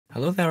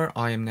Hello there,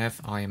 I am Nev,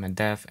 I am a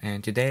dev,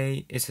 and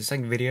today is the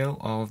second video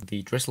of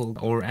the Drizzle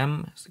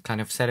ORM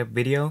kind of setup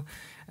video.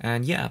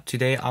 And yeah,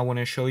 today I want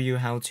to show you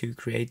how to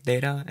create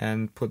data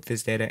and put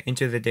this data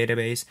into the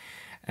database,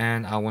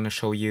 and I want to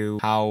show you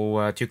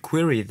how to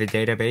query the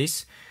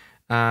database.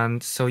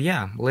 And so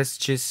yeah, let's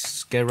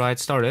just get right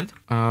started.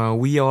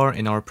 We are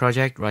in our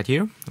project right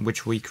here,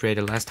 which we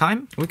created last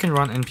time. We can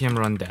run npm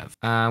run dev.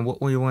 And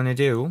what we want to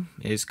do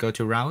is go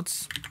to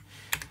routes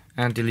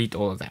and delete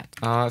all of that.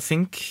 I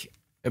think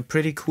a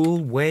pretty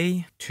cool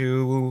way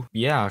to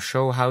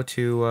show how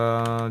to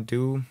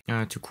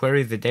to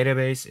query the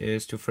database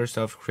is to first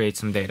off create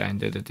some data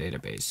into the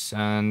database.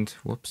 And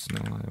whoops, no,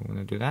 I don't want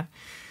to do that.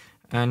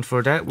 And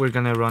for that we're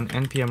gonna run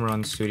npm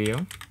run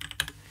studio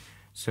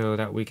so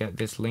that we get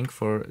this link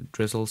for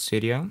Drizzle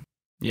Studio.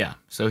 Yeah,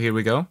 so here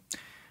we go.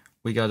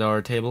 We got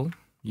our table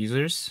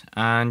users,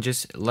 and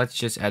let's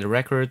just add a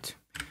record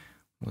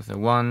with a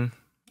 1,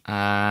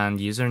 and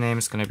username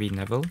is gonna be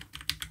Neville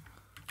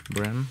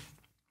Brim.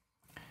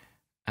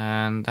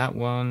 And that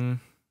one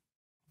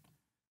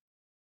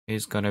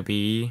is gonna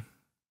be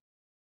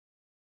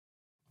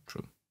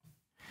true.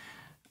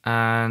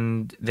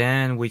 And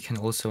then we can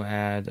also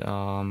add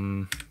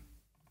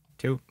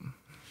to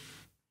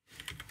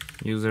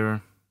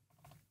user,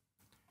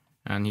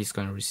 and he's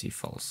gonna receive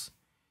false.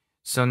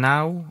 So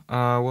now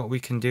what we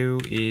can do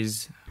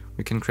is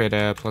we can create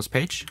a plus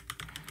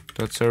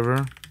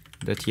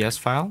page.server.ts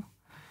file.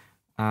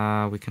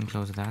 We can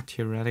close that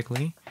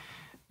theoretically,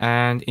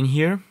 and in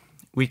here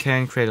we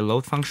can create a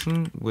load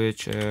function,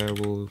 which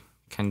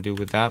can do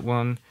with that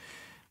one,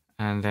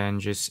 and then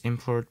just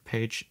import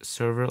page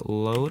server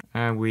load.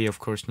 And we of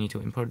course need to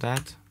import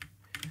that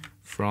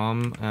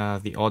from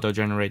the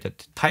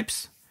auto-generated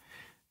types.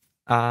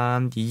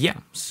 And yeah,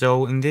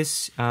 so in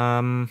this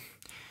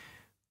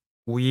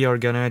we are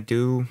gonna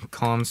do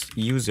const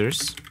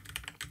users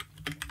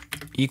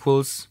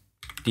equals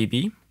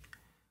db,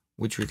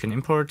 which we can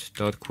import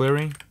dot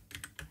query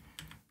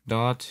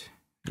dot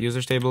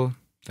users table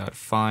dot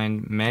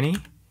find many,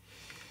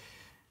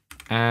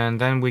 and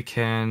then we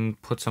can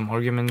put some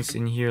arguments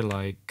in here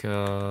like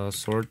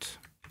sort,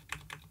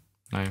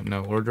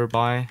 no, order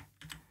by,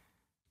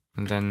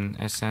 and then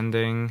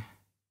ascending,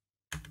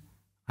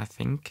 I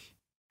think.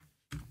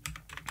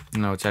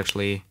 No, it's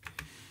actually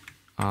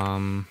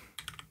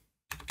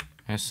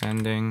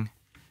ascending,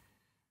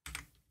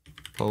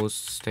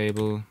 posts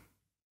table,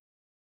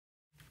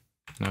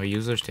 no,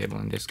 users table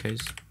in this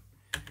case,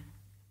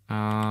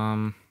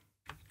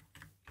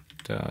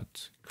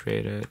 dot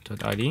created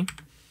dot id,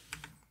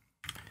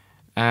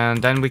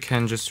 and then we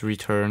can just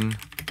return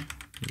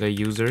the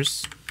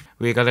users.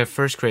 We gotta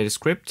first create a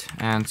script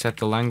and set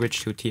the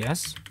language to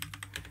ts.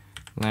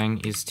 Lang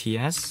is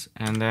ts,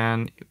 and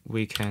then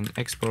we can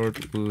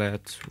export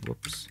let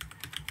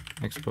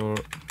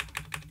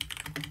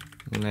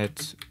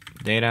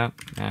data,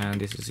 and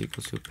this is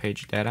equal to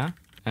page data.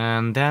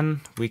 And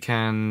then we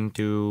can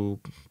do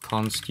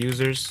const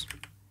users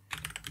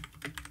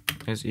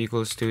is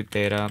equals to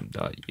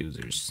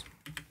data.users,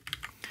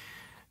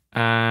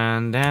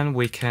 and then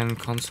we can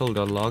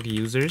console.log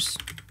users,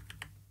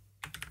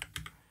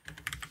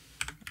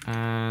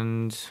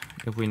 and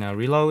if we now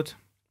reload,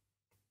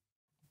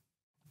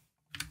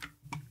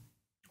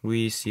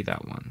 we see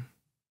that one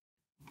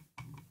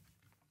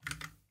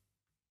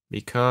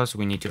because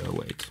we need to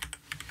await.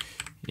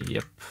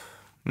 Yep,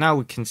 now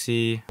we can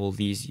see all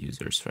these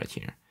users right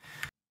here.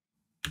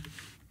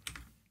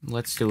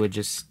 Let's do it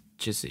just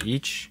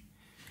each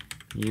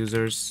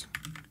users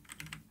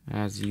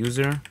as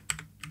user,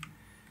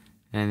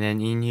 and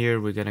then in here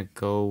we're gonna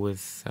go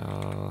with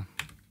a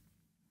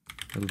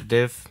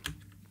div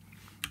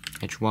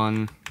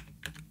h1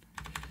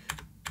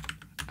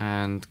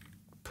 and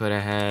put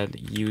ahead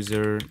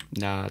user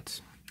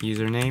dot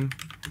username,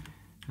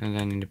 and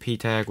then in the p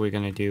tag we're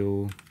gonna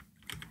do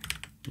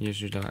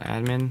user dot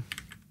admin.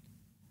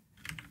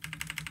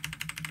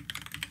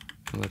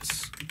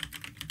 Let's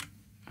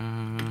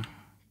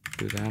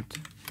do that.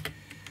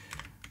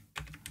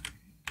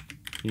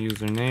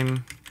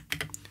 Username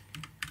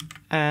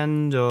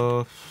and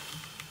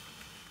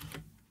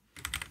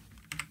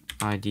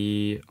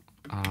ID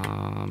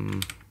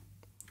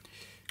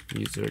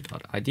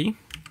user.id,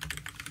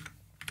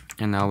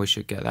 and now we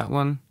should get that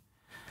one.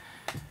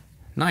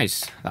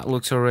 Nice, that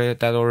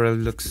already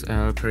looks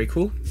pretty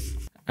cool.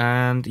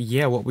 And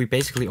yeah, what we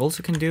basically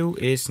also can do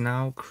is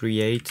now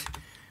create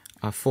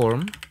a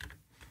form,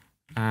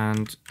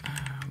 and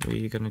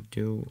we're gonna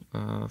do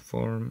a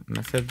form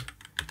method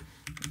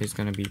is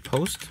gonna be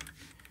post,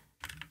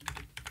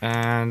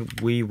 and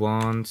we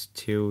want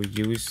to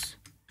use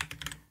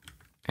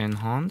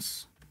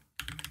enhance,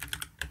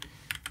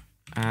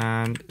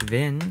 and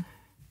then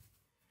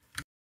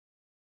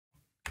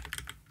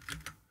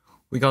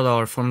we got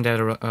our form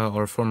data,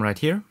 our form right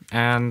here,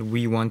 and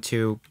we want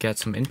to get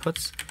some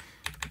inputs.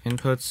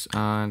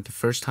 The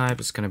first type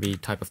is gonna be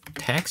type of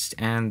text,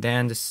 and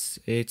then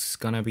it's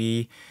gonna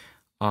be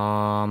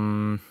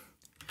name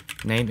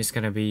is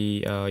gonna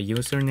be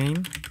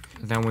username.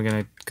 Then we're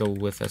gonna go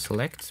with a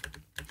select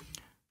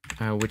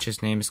which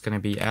is name is going to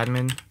be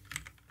admin.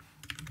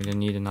 We don't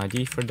need an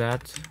ID for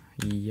that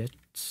yet.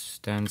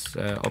 Stands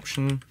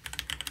option.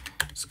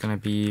 It's going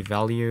to be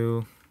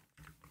value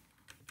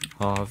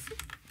of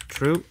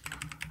true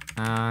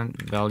and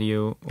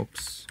value,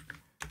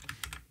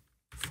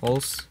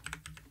 false,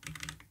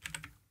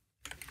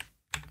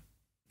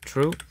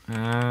 true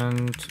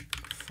and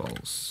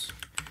false,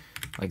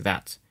 like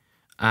that.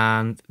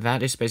 And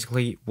that is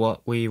basically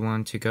what we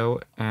want to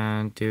go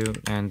and do.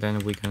 And then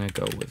we're gonna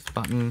go with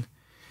button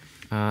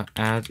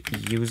add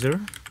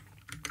user,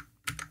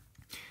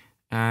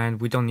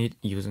 and we don't need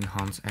use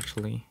enhance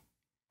actually.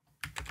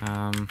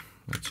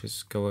 Let's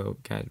just go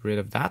get rid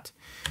of that.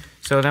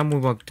 So then we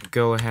will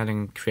go ahead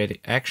and create an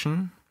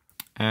action,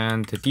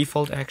 and the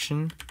default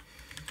action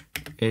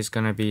is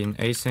gonna be an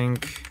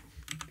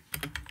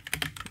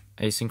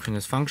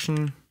asynchronous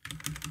function.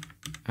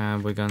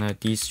 And we're gonna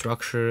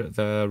destructure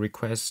the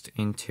request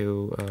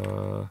into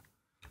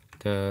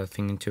the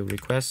thing into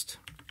request.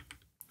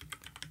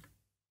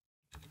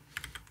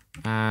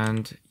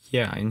 And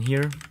yeah, in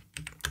here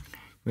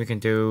we can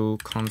do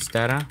const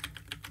data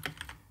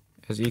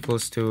is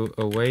equals to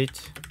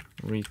await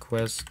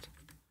request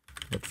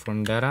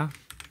from data,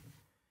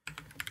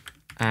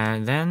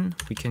 and then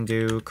we can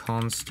do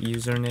const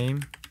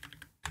username.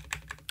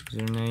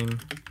 Username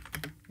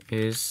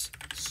is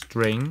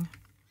string.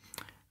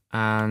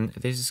 And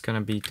this is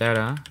gonna be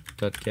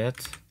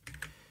data.get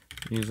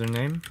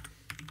username,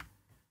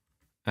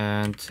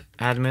 and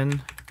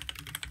admin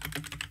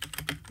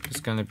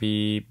is gonna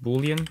be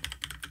boolean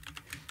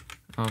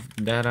of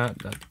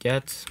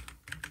data.get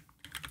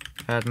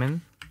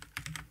admin.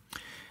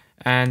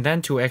 And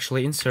then to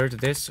actually insert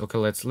this, okay,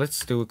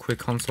 let's do a quick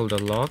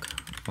console.log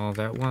of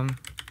that one.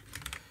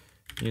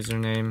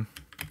 Username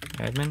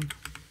admin.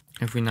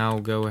 If we now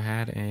go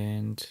ahead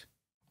and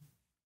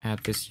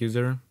add this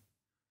user,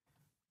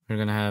 we're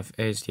gonna have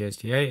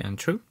ASDSDA and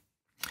true.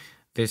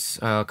 This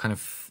kind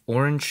of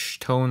orange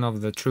tone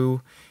of the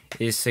true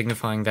is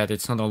signifying that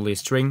it's not only a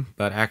string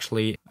but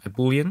actually a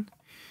boolean.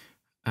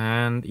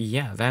 And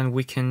yeah, then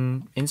we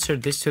can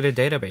insert this to the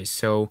database.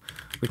 So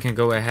we can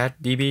go ahead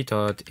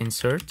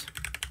db.insert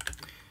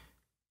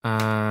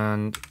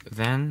and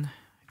then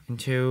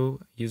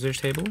into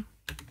users table.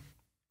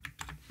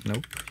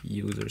 Nope,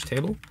 users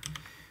table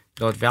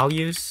dot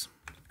values.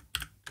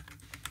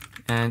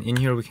 And in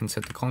here we can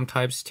set the column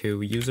types to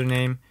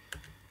username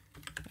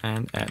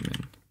and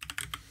admin.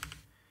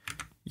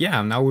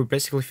 Yeah, now we're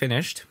basically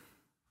finished.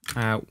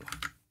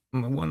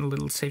 One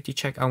little safety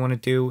check I want to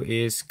do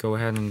is go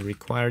ahead and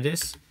require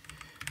this,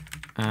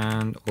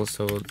 and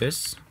also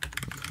this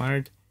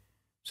required.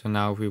 So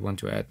now if we want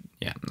to add,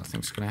 yeah,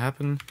 nothing's gonna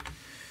happen.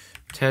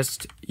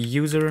 Test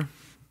user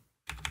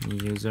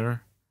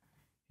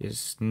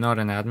is not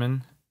an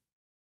admin.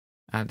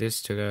 Add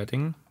this to the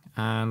thing,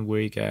 and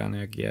we're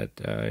gonna get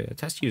a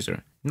test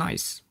user.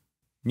 Nice.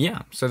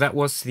 Yeah, so that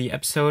was the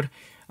episode.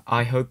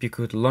 I hope you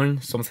could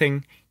learn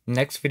something.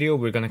 Next video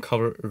we're gonna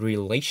cover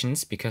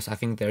relations, because I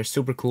think they're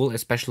super cool,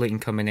 especially in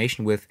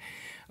combination with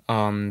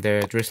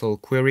the Drizzle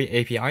query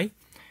API.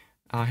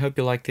 I hope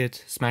you liked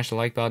it. Smash the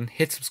like button,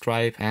 hit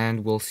subscribe,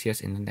 and we'll see us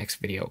in the next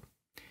video.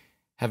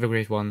 Have a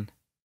great one.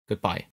 Goodbye.